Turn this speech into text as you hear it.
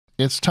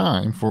It's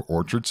time for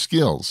Orchard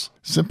Skills.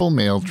 Simple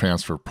Mail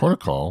Transfer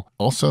Protocol,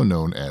 also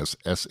known as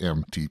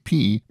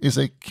SMTP, is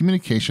a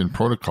communication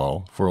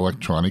protocol for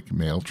electronic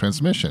mail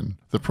transmission.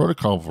 The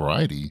protocol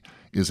variety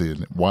is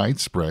in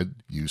widespread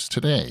use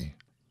today.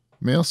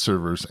 Mail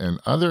servers and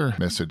other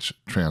message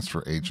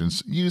transfer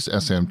agents use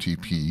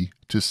SMTP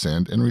to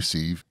send and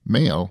receive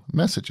mail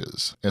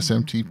messages.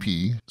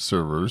 SMTP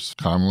servers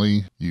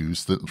commonly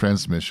use the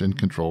Transmission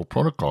Control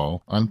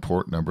Protocol on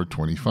port number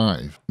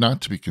 25,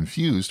 not to be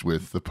confused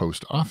with the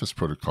Post Office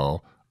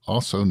Protocol,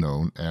 also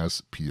known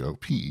as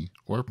POP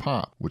or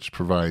POP, which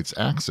provides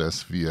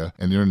access via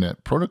an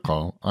Internet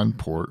protocol on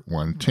port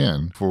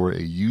 110 for a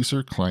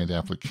user-client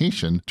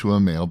application to a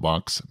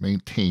mailbox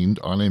maintained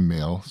on a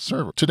mail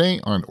server.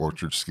 Today on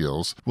Orchard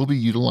Skills, we'll be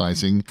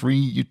utilizing free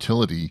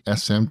utility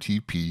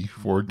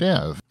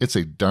smtp4dev. It's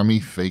a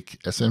dummy fake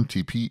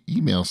SMTP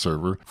email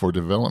server for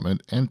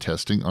development and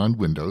testing on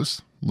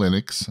Windows,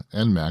 Linux,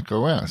 and Mac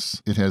OS.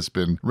 It has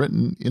been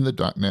written in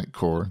the .NET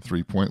Core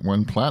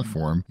 3.1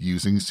 platform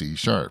using C#.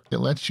 It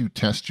lets you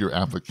test your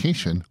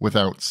application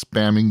without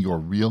spamming your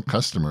real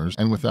customers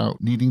and without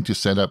needing to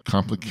set up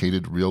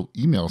complicated real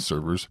email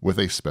servers with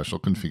a special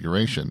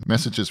configuration.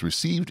 Messages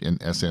received in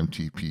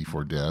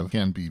SMTP4dev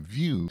can be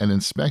viewed and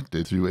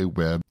inspected through a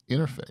web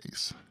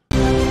interface.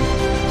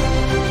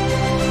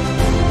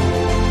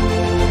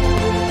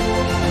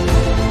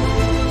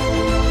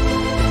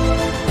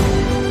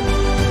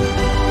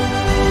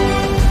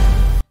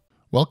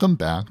 Welcome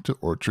back to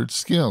Orchard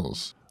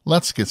Skills.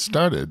 Let's get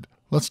started.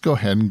 Let's go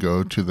ahead and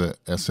go to the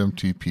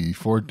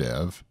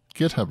SMTP4dev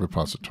GitHub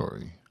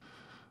repository.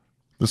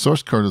 The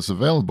source code is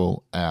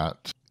available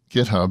at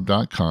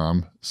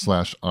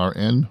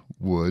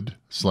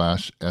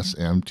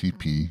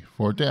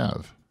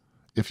github.com/rnwood/smtp4dev.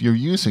 If you're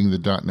using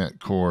the .NET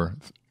Core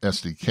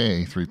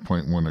SDK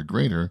 3.1 or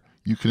greater,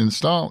 you can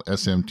install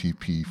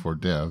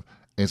SMTP4dev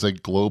as a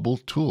global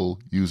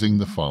tool using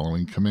the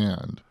following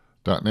command: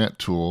 .NET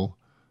tool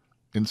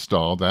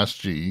install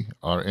 -g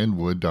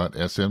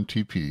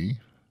rnwood.smtp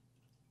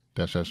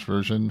 --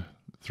 version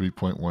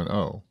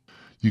 3.10.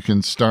 You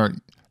can start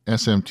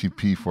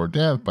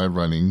SMTP4dev by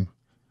running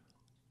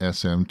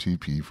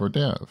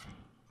SMTP4dev.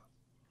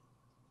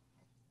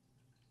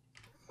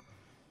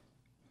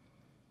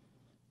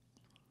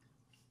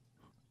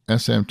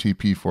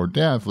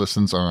 SMTP4dev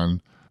listens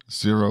on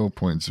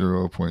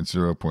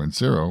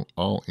 0.0.0.0,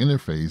 all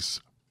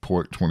interface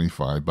port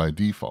 25 by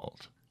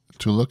default.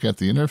 To look at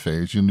the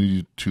interface, you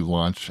need to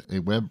launch a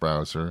web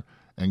browser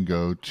and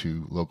go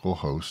to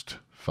localhost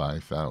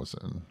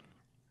 5000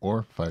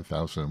 or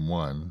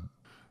 5001.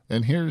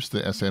 And here's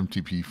the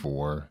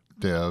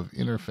SMTP4dev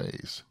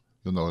interface.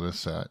 You'll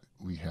notice that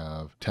we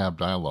have tab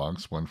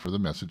dialogues, one for the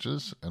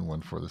messages and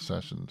one for the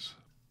sessions.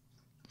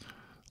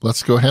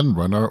 Let's go ahead and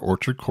run our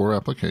Orchard Core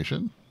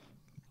application.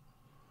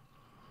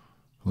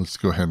 Let's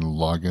go ahead and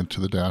log into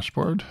the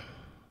dashboard.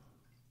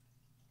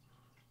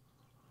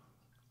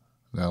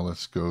 Now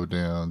let's go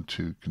down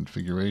to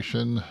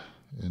configuration,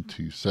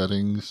 into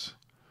settings,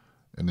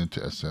 and into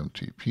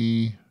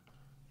SMTP.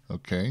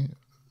 Okay,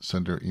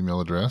 sender email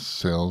address,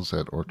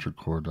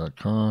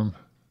 sales@orchardcore.com.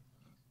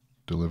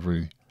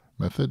 Delivery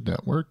method,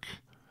 network.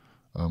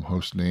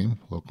 Host name,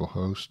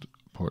 localhost,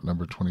 port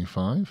number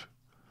 25.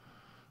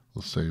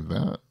 We'll save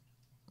that.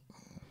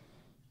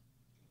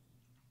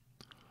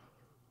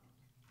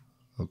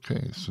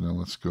 Okay, so now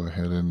let's go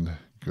ahead and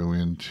go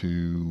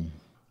into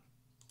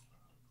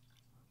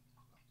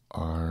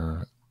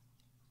our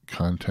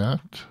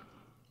contact.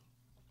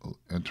 We'll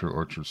enter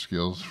Orchard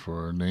Skills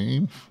for our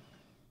name,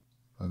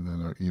 and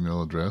then our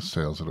email address,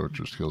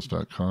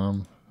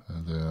 sales@orchardskills.com,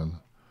 and then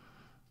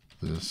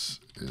this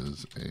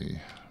is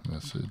a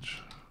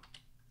message,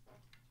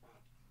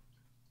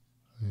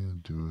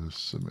 and do a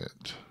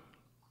submit.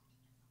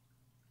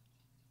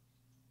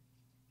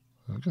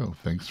 There we go.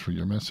 Thanks for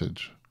your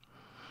message.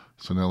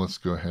 So now let's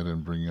go ahead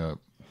and bring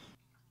up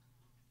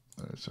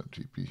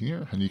SMTP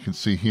here, and you can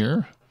see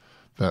here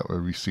that we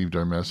received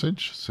our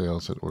message,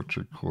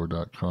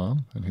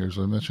 sales@orchardcore.com, and here's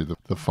our message.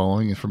 The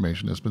following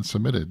information has been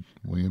submitted,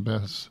 William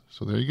Bess.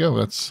 So there you go.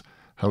 That's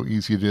how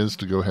easy it is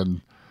to go ahead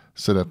and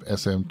set up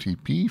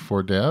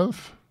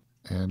SMTP4dev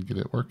and get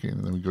it working.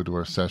 And then we go to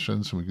our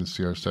sessions, and we can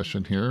see our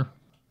session here,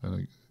 and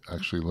I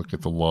actually look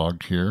at the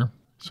log here.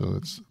 So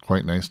it's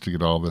quite nice to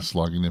get all this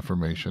logging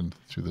information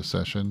through the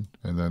session,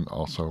 and then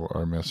also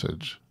our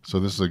message. So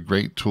this is a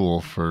great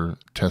tool for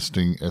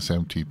testing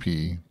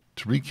SMTP.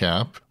 To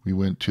recap, we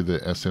went to the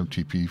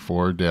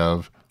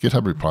SMTP4dev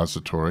GitHub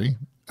repository,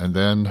 and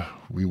then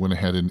we went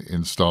ahead and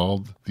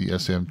installed the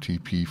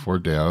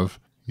SMTP4dev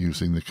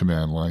using the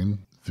command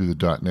line through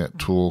the .NET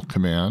tool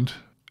command,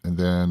 and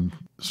then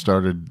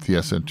started the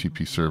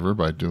SMTP server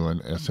by doing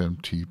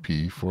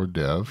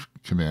SMTP4dev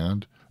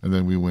command. And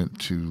then we went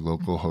to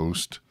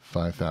localhost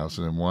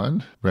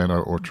 5001, ran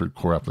our Orchard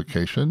Core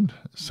application,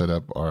 set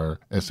up our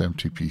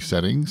SMTP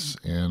settings,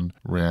 and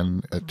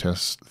ran a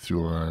test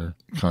through our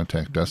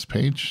Contact Us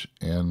page,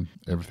 and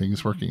everything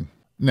is working.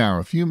 Now,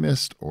 if you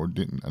missed or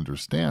didn't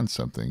understand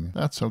something,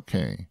 that's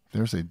okay.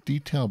 There's a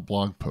detailed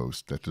blog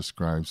post that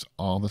describes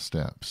all the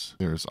steps.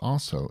 There is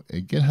also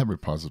a GitHub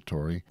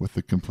repository with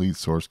the complete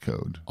source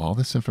code. All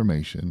this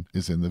information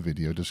is in the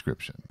video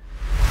description.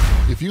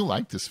 If you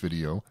like this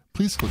video,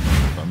 please click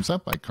on the thumbs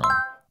up icon.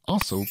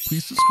 Also,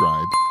 please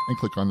subscribe and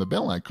click on the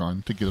bell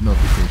icon to get a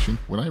notification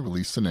when I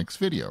release the next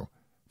video.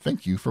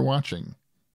 Thank you for watching.